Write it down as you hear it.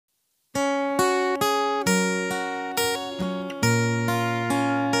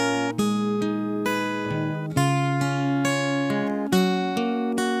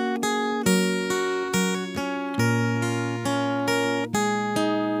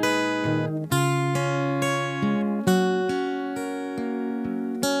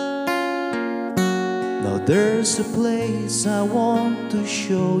there's a place I want to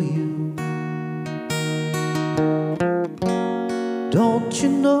show you. Don't you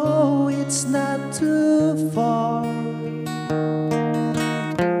know it's not too far?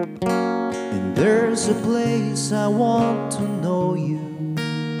 And there's a place I want to know you.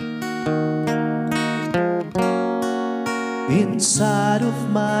 Inside of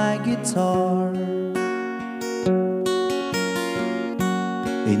my guitar.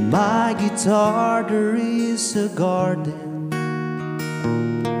 In my guitar there is a garden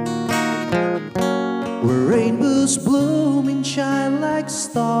where rainbows bloom and shine like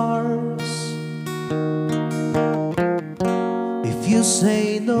stars. If you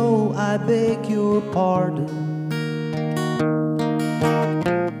say no, I beg your pardon.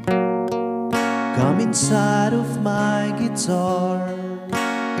 Come inside of my guitar.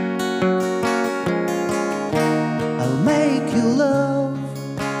 I'll make you love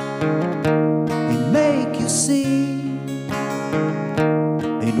and make you sing,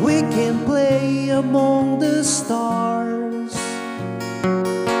 and we can play among the stars,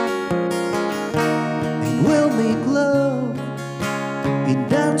 and we'll make love and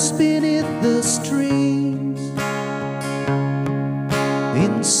dance beneath the strings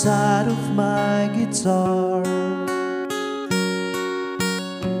inside of my guitar.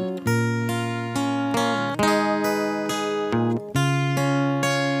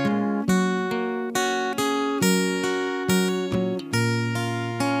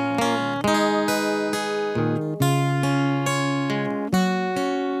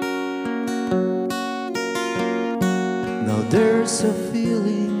 Now there's a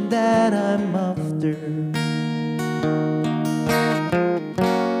feeling that I'm after,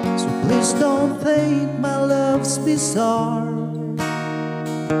 so please don't think my love's bizarre.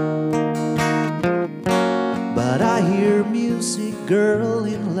 But I hear music, girl,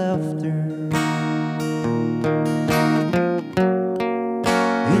 in laughter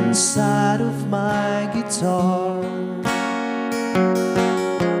inside of my guitar.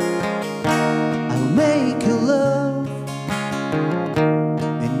 I'll make you love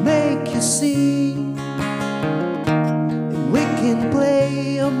and make you sing, and we can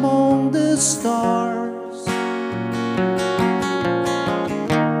play among the stars,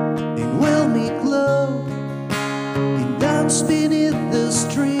 and we'll make love and dance beneath the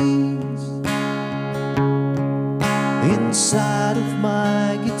strings inside of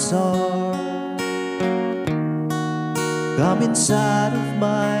my guitar. Come inside of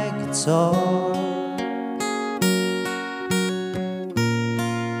my guitar.